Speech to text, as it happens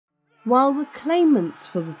While the claimants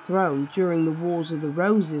for the throne during the Wars of the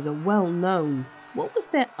Roses are well known, what was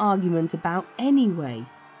their argument about anyway?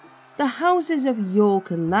 The houses of York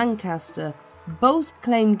and Lancaster both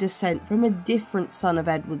claimed descent from a different son of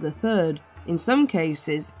Edward III, in some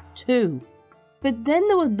cases two. But then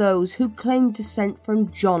there were those who claimed descent from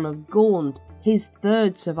John of Gaunt, his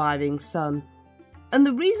third surviving son. And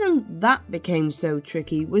the reason that became so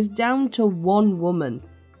tricky was down to one woman,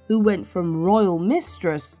 who went from royal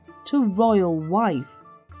mistress to royal wife,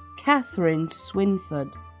 Katherine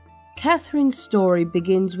Swynford. Katherine's story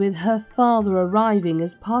begins with her father arriving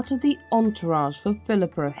as part of the entourage for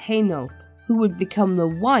Philippa of Hainault, who would become the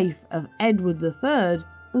wife of Edward III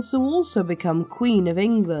and so also become Queen of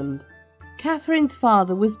England. Katherine's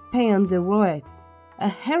father was Péan de Rouet, a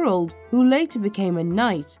herald who later became a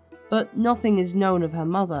knight, but nothing is known of her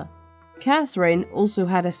mother. Katherine also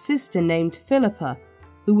had a sister named Philippa,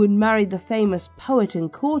 who would marry the famous poet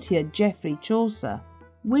and courtier Geoffrey Chaucer.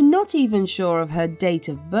 We're not even sure of her date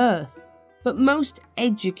of birth, but most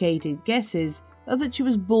educated guesses are that she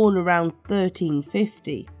was born around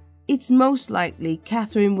 1350. It's most likely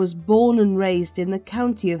Katherine was born and raised in the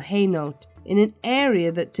county of Hainault, in an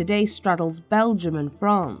area that today straddles Belgium and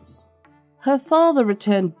France. Her father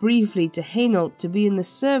returned briefly to Hainault to be in the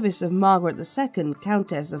service of Margaret II,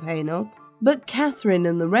 Countess of Hainault, but Katherine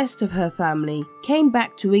and the rest of her family came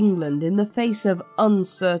back to England in the face of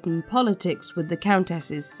uncertain politics with the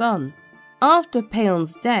Countess's son. After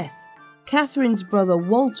Péan's death, Katherine's brother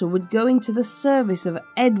Walter would go into the service of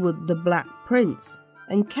Edward the Black Prince,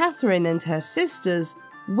 and Katherine and her sisters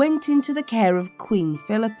went into the care of Queen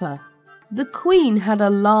Philippa. The Queen had a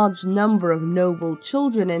large number of noble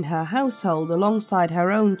children in her household alongside her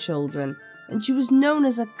own children, and she was known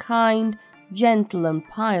as a kind, gentle and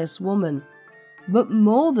pious woman. But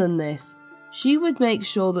more than this, she would make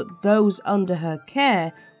sure that those under her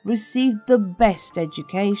care received the best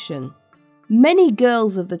education. Many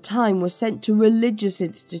girls of the time were sent to religious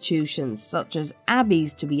institutions such as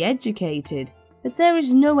abbeys to be educated, but there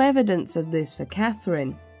is no evidence of this for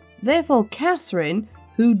Katherine. Therefore Katherine,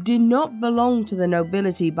 who did not belong to the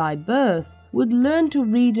nobility by birth, would learn to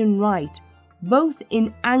read and write, both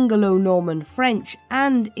in Anglo-Norman French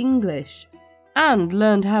and English, and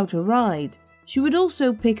learned how to ride. She would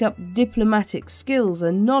also pick up diplomatic skills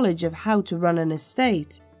and knowledge of how to run an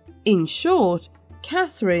estate. In short,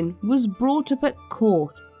 Katherine was brought up at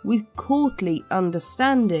court with courtly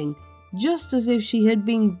understanding, just as if she had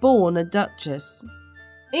been born a duchess.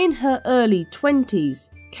 In her early 20s,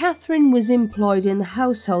 Katherine was employed in the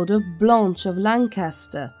household of Blanche of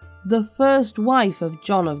Lancaster, the first wife of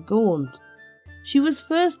John of Gaunt. She was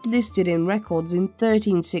first listed in records in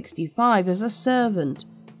 1365 as a servant,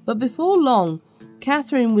 but before long,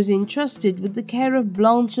 Katherine was entrusted with the care of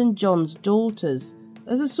Blanche and John's daughters,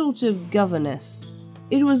 as a sort of governess.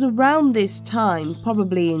 It was around this time,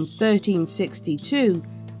 probably in 1362,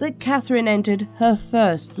 that Katherine entered her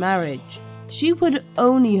first marriage. She would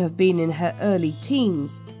only have been in her early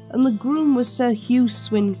teens, and the groom was Sir Hugh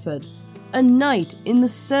Swynford, a knight in the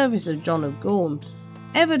service of John of Gaunt.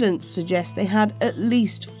 Evidence suggests they had at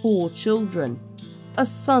least 4 children, a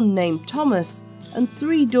son named Thomas, and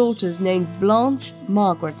 3 daughters named Blanche,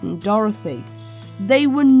 Margaret and Dorothy. They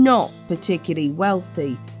were not particularly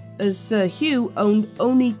wealthy, as Sir Hugh owned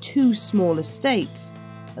only 2 small estates,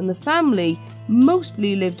 and the family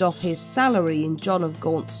mostly lived off his salary in John of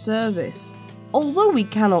Gaunt's service. Although we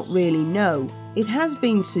cannot really know, it has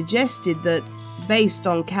been suggested that, based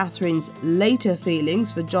on Katherine's later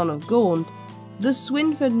feelings for John of Gaunt, the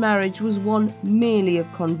Swynford marriage was one merely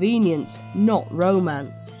of convenience, not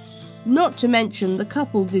romance. Not to mention the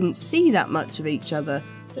couple didn't see that much of each other,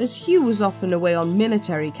 as Hugh was often away on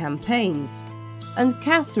military campaigns, and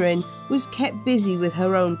Katherine was kept busy with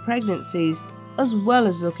her own pregnancies as well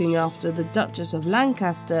as looking after the Duchess of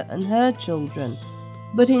Lancaster and her children.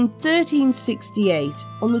 But in 1368,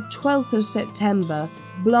 on the 12th of September,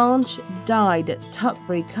 Blanche died at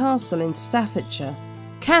Tutbury Castle in Staffordshire.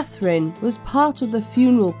 Katherine was part of the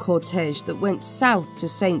funeral cortege that went south to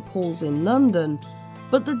St. Paul's in London,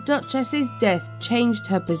 but the Duchess's death changed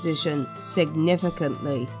her position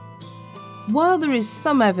significantly. While there is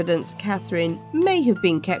some evidence Katherine may have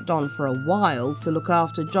been kept on for a while to look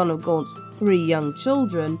after John of Gaunt's 3 young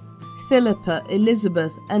children, Philippa,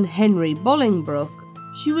 Elizabeth and Henry Bolingbroke,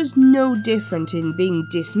 she was no different in being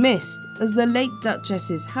dismissed as the late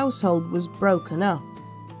Duchess's household was broken up.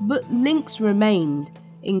 But links remained,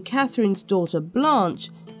 in Katherine's daughter Blanche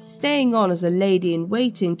staying on as a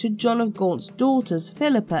lady-in-waiting to John of Gaunt's daughters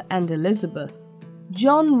Philippa and Elizabeth.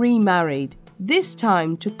 John remarried, this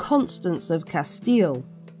time to Constance of Castile.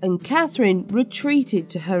 and Katherine retreated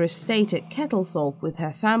to her estate at Kettlethorpe with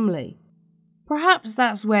her family. Perhaps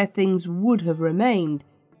that's where things would have remained,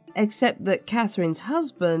 except that Katherine's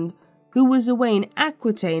husband, who was away in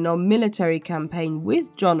Aquitaine on military campaign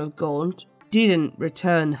with John of Gaunt, didn't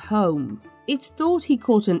return home. It's thought he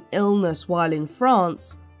caught an illness while in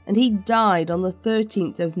France, and he died on the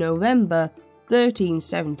 13th of November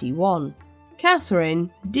 1371.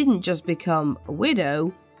 Katherine didn't just become a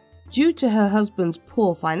widow. Due to her husband's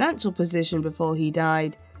poor financial position before he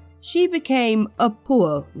died, she became a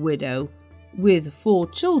poor widow, with 4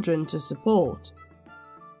 children to support.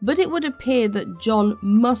 But it would appear that John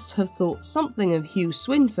must have thought something of Hugh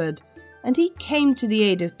Swynford, and he came to the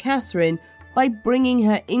aid of Katherine by bringing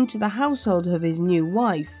her into the household of his new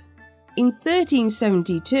wife. In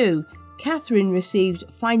 1372, Katherine received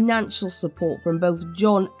financial support from both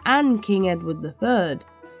John and King Edward III,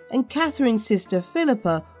 and Katherine's sister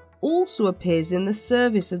Philippa also appears in the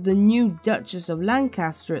service as the new Duchess of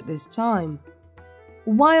Lancaster at this time.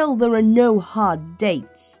 While there are no hard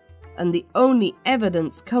dates, and the only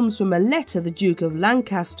evidence comes from a letter the Duke of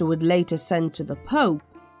Lancaster would later send to the Pope,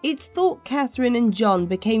 it's thought Katherine and John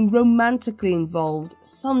became romantically involved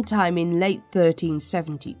sometime in late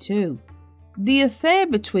 1372. The affair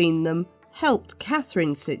between them helped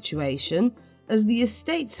Katherine's situation, as the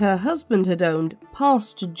estates her husband had owned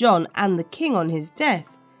passed to John and the King on his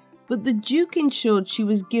death, but the Duke ensured she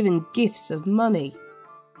was given gifts of money.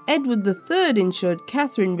 Edward III ensured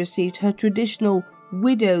Katherine received her traditional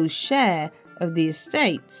widow's share of the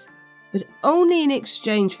estates, but only in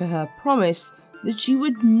exchange for her promise that she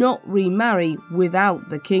would not remarry without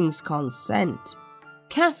the King's consent.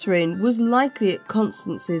 Katherine was likely at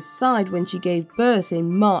Constance's side when she gave birth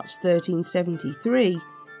in March 1373,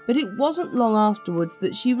 but it wasn't long afterwards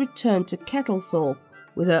that she returned to Kettlethorpe,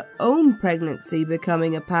 with her own pregnancy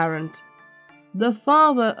becoming apparent. The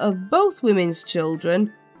father of both women's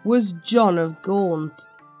children was John of Gaunt.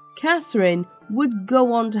 Katherine would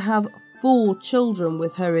go on to have 4 children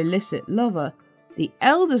with her illicit lover, the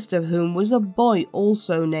eldest of whom was a boy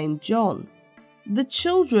also named John. The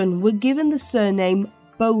children were given the surname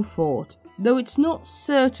Beaufort, though it's not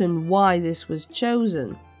certain why this was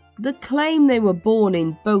chosen. The claim they were born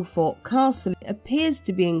in Beaufort Castle appears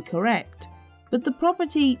to be incorrect, but the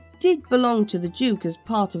property did belong to the Duke as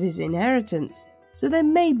part of his inheritance, so there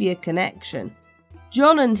may be a connection.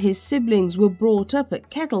 John and his siblings were brought up at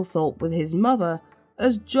Kettlethorpe with his mother,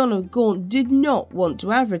 as John of Gaunt did not want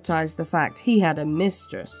to advertise the fact he had a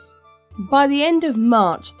mistress. By the end of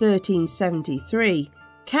March 1373,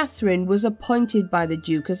 Katherine was appointed by the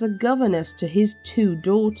Duke as a governess to his 2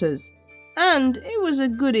 daughters, and it was a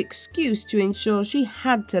good excuse to ensure she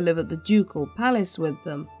had to live at the ducal palace with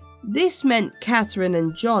them. This meant Katherine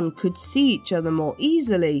and John could see each other more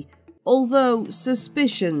easily, although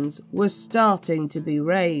suspicions were starting to be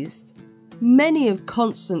raised. Many of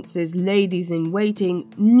Constance's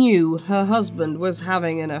ladies-in-waiting knew her husband was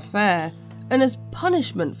having an affair, and as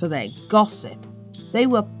punishment for their gossip, they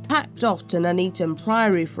were packed off to Nuneaton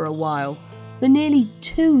Priory for a while, for nearly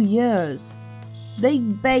 2 years. They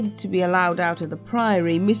begged to be allowed out of the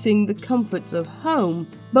priory, missing the comforts of home,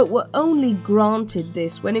 but were only granted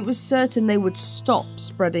this when it was certain they would stop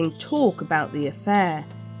spreading talk about the affair.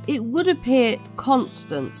 It would appear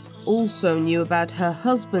Constance also knew about her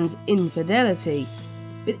husband's infidelity,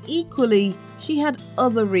 but equally she had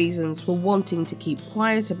other reasons for wanting to keep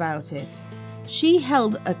quiet about it. She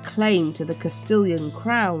held a claim to the Castilian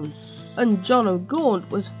crown, and John of Gaunt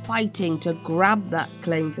was fighting to grab that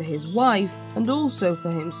claim for his wife and also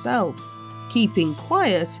for himself. Keeping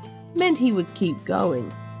quiet meant he would keep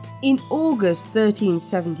going. In August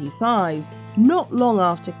 1375, not long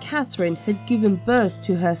after Katherine had given birth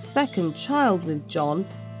to her 2nd child with John,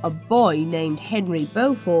 a boy named Henry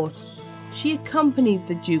Beaufort, she accompanied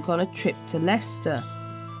the Duke on a trip to Leicester.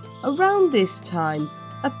 Around this time,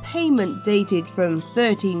 a payment dated from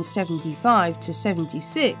 1375 to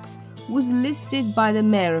 76 was listed by the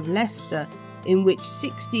Mayor of Leicester, in which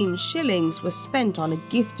 16 shillings were spent on a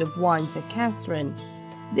gift of wine for Katherine.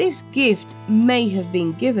 This gift may have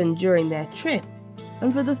been given during their trip,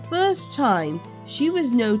 and for the first time she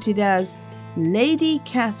was noted as Lady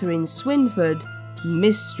Katherine Swynford,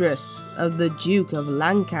 Mistress of the Duke of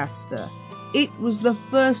Lancaster. It was the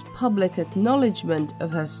first public acknowledgement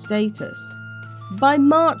of her status. By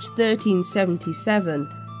March 1377,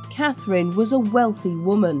 Katherine was a wealthy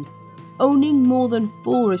woman, owning more than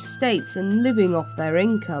 4 estates and living off their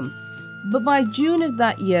income. But by June of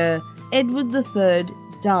that year, Edward III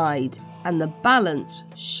died and the balance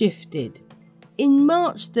shifted. In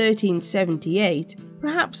March 1378,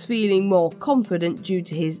 Perhaps feeling more confident due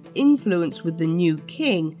to his influence with the new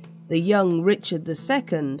king, the young Richard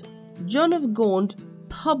II, John of Gaunt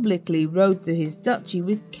publicly rode through his duchy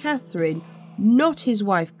with Katherine, not his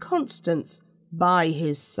wife Constance, by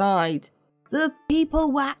his side. The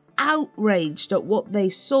people were outraged at what they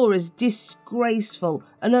saw as disgraceful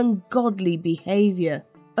and ungodly behaviour,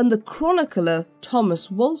 and the chronicler Thomas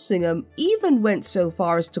Walsingham even went so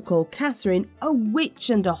far as to call Katherine a witch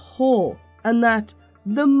and a whore, and that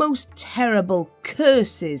the most terrible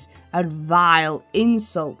curses and vile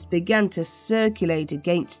insults began to circulate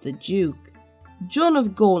against the Duke. John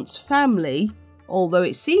of Gaunt's family, although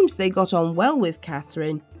it seems they got on well with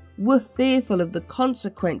Katherine, were fearful of the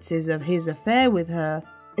consequences of his affair with her,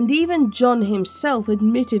 and even John himself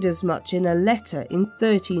admitted as much in a letter in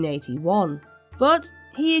 1381. But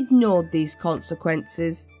he ignored these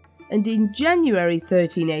consequences, and in January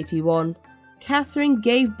 1381, Katherine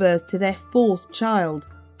gave birth to their fourth child,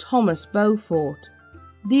 Thomas Beaufort.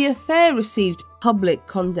 The affair received public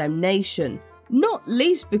condemnation, not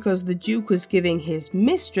least because the Duke was giving his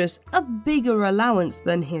mistress a bigger allowance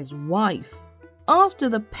than his wife. After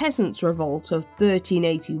the Peasants' Revolt of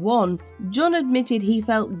 1381, John admitted he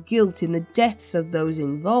felt guilt in the deaths of those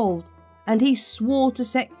involved, and he swore to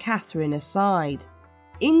set Katherine aside.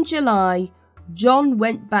 In July, John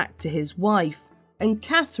went back to his wife, and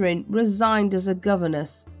Katherine resigned as a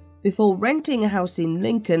governess before renting a house in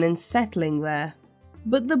Lincoln and settling there.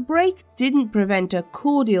 But the break didn't prevent a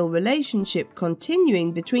cordial relationship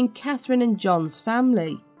continuing between Katherine and John's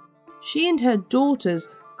family. She and her daughters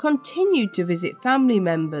continued to visit family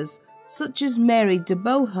members such as Mary de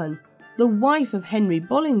Bohun, the wife of Henry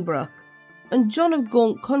Bolingbroke, and John of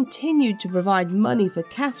Gaunt continued to provide money for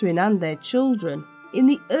Katherine and their children. In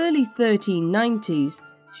the early 1390s,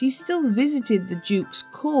 she still visited the Duke's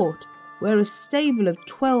court, where a stable of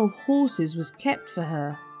 12 horses was kept for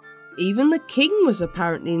her. Even the king was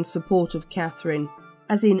apparently in support of Katherine,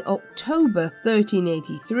 as in October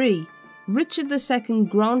 1383, Richard II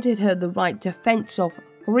granted her the right to fence off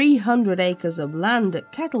 300 acres of land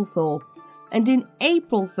at Kettlethorpe, and in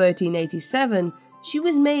April 1387 she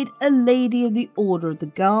was made a Lady of the Order of the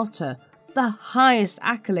Garter, the highest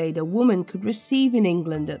accolade a woman could receive in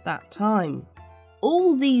England at that time.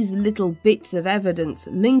 All these little bits of evidence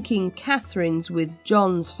linking Katherine's with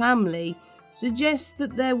John's family suggests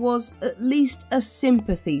that there was at least a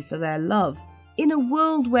sympathy for their love. In a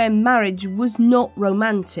world where marriage was not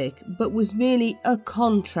romantic but was merely a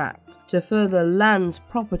contract to further lands,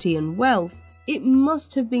 property and wealth, it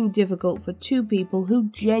must have been difficult for two people who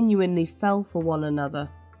genuinely fell for one another.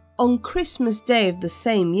 On Christmas Day of the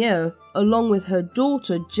same year, along with her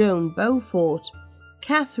daughter Joan Beaufort,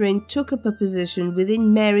 Katherine took up a position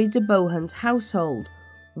within Mary de Bohun's household,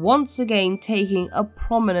 once again taking a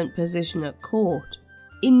prominent position at court.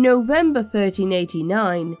 In November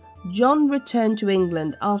 1389, John returned to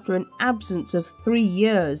England after an absence of 3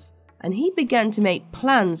 years, and he began to make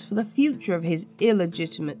plans for the future of his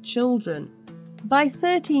illegitimate children. By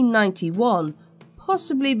 1391,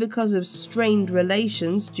 possibly because of strained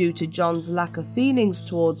relations due to John's lack of feelings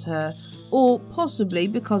towards her, or possibly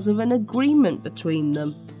because of an agreement between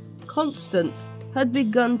them, Constance had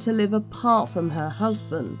begun to live apart from her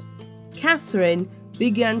husband. Katherine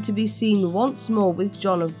began to be seen once more with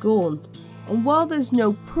John of Gaunt, and while there's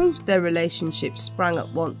no proof their relationship sprang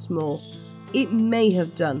up once more, it may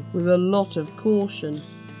have done with a lot of caution.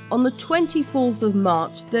 On the 24th of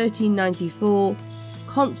March 1394,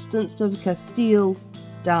 Constance of Castile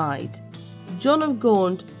died. John of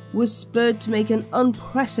Gaunt was spurred to make an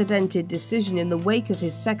unprecedented decision in the wake of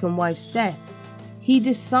his second wife's death. He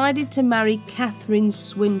decided to marry Katherine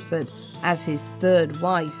Swynford as his third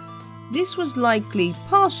wife. This was likely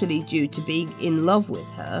partially due to being in love with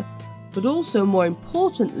her, but also more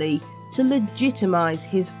importantly to legitimise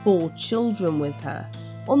his 4 children with her.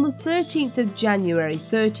 On the 13th of January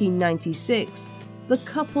 1396, the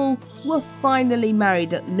couple were finally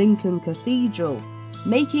married at Lincoln Cathedral,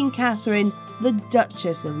 making Katherine the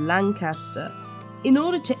Duchess of Lancaster. In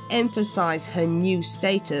order to emphasise her new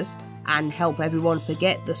status and help everyone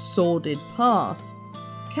forget the sordid past,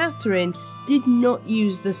 Katherine did not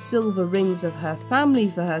use the silver rings of her family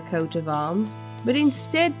for her coat of arms, but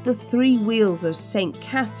instead the 3 wheels of St.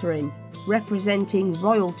 Catherine, representing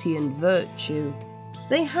royalty and virtue.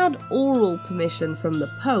 They had oral permission from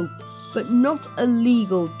the Pope, but not a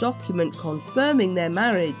legal document confirming their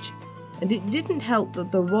marriage, and it didn't help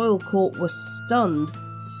that the royal court was stunned,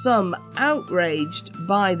 some outraged,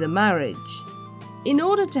 by the marriage. In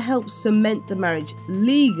order to help cement the marriage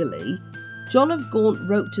legally, John of Gaunt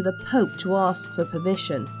wrote to the Pope to ask for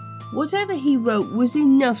permission. Whatever he wrote was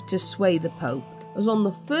enough to sway the Pope, as on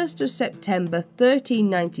the 1st of September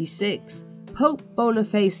 1396, Pope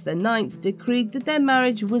Boniface IX decreed that their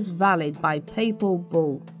marriage was valid by papal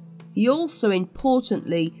bull. He also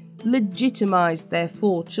importantly legitimised their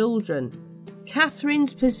 4 children.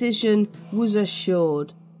 Catherine's position was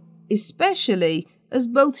assured, especially as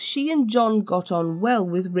both she and John got on well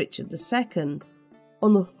with Richard II.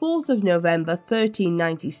 On the 4th of November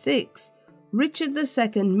 1396, Richard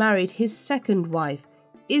II married his second wife,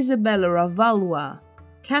 Isabella of Valois.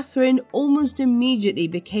 Catherine almost immediately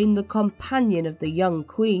became the companion of the young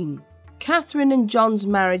queen. Catherine and John's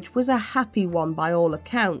marriage was a happy one by all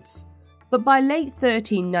accounts, but by late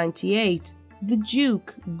 1398, the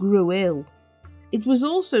Duke grew ill. It was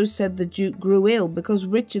also said the Duke grew ill because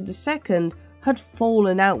Richard II had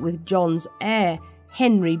fallen out with John's heir,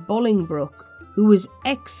 Henry Bolingbroke, who was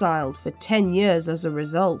exiled for 10 years as a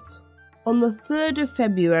result. On the 3rd of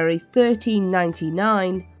February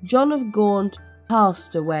 1399, John of Gaunt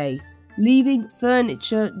passed away, leaving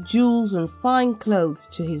furniture, jewels and fine clothes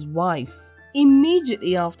to his wife.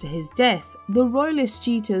 Immediately after his death, the royalist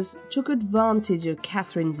cheaters took advantage of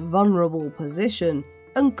Catherine's vulnerable position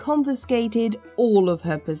and confiscated all of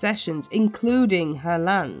her possessions, including her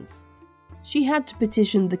lands. She had to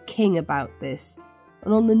petition the king about this,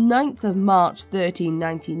 and on the 9th of March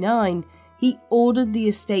 1399, he ordered the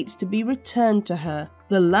estates to be returned to her,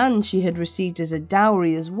 the land she had received as a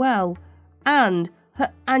dowry as well, and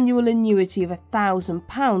her annual annuity of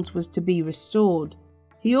 £1,000 was to be restored.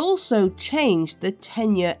 He also changed the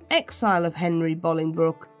 10-year exile of Henry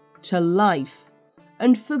Bolingbroke to life,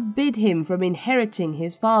 and forbid him from inheriting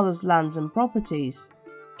his father's lands and properties.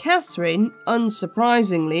 Catherine,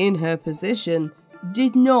 unsurprisingly in her position,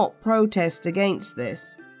 did not protest against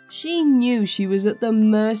this. She knew she was at the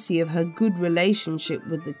mercy of her good relationship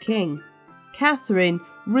with the king. Catherine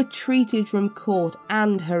retreated from court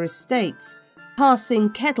and her estates, passing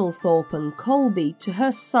Kettlethorpe and Colby to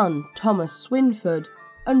her son Thomas Swynford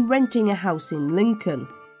and renting a house in Lincoln.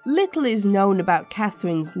 Little is known about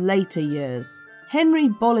Catherine's later years. Henry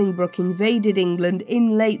Bolingbroke invaded England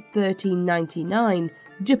in late 1399,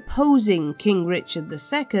 deposing King Richard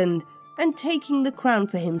II and taking the crown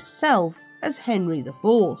for himself as Henry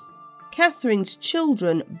IV. Catherine's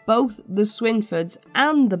children, both the Swynfords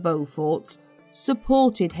and the Beauforts,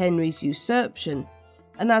 supported Henry's usurpation,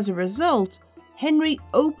 and as a result, Henry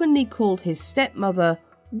openly called his stepmother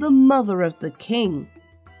the mother of the king.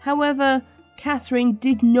 However, Catherine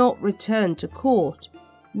did not return to court,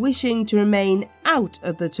 wishing to remain out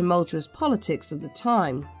of the tumultuous politics of the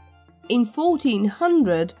time. In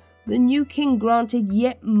 1400, the new king granted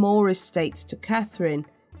yet more estates to Catherine,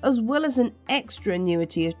 as well as an extra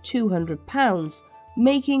annuity of £200,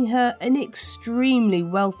 making her an extremely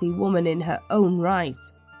wealthy woman in her own right.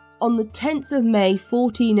 On the 10th of May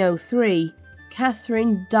 1403,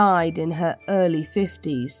 Catherine died in her early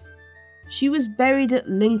 50s. She was buried at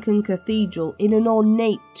Lincoln Cathedral in an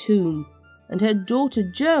ornate tomb, and her daughter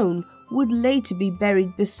Joan would later be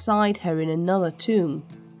buried beside her in another tomb.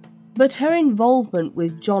 But her involvement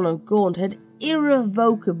with John of Gaunt had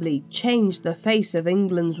irrevocably changed the face of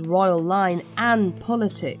England's royal line and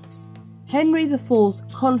politics. Henry IV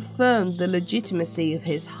confirmed the legitimacy of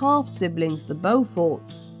his half-siblings, the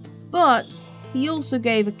Beauforts, but he also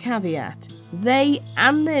gave a caveat. They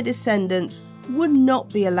and their descendants would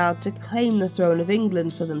not be allowed to claim the throne of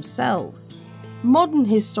England for themselves. Modern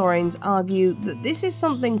historians argue that this is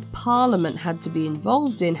something Parliament had to be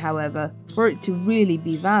involved in, however, for it to really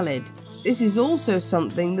be valid. This is also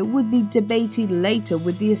something that would be debated later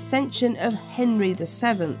with the ascension of Henry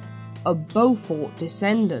VII, a Beaufort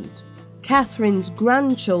descendant. Catherine's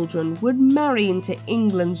grandchildren would marry into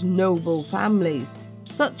England's noble families,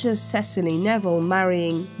 such as Cecily Neville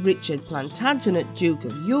marrying Richard Plantagenet, Duke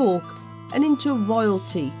of York, and into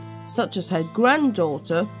royalty, such as her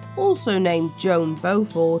granddaughter, also named Joan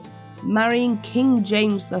Beaufort, marrying King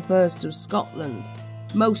James I of Scotland.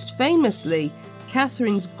 Most famously,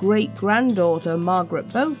 Catherine's great-granddaughter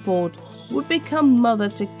Margaret Beaufort would become mother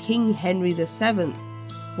to King Henry VII.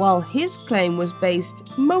 While his claim was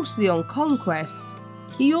based mostly on conquest,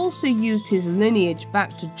 he also used his lineage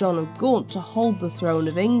back to John of Gaunt to hold the throne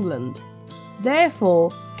of England.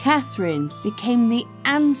 Therefore, Catherine became the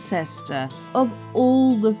ancestor of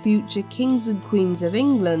all the future kings and queens of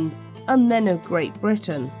England and then of Great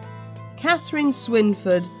Britain. Katherine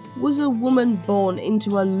Swynford was a woman born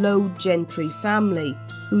into a low gentry family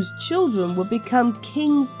whose children would become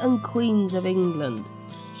kings and queens of England.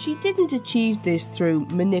 She didn't achieve this through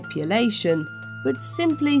manipulation, but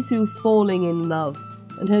simply through falling in love,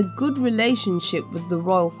 and her good relationship with the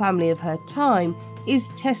royal family of her time is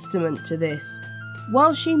testament to this.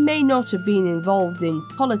 While she may not have been involved in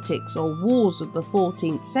politics or wars of the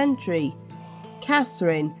 14th century,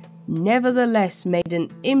 Catherine nevertheless made an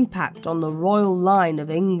impact on the royal line of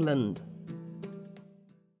England.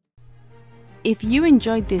 If you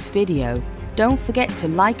enjoyed this video, don't forget to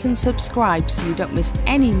like and subscribe so you don't miss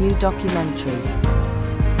any new documentaries.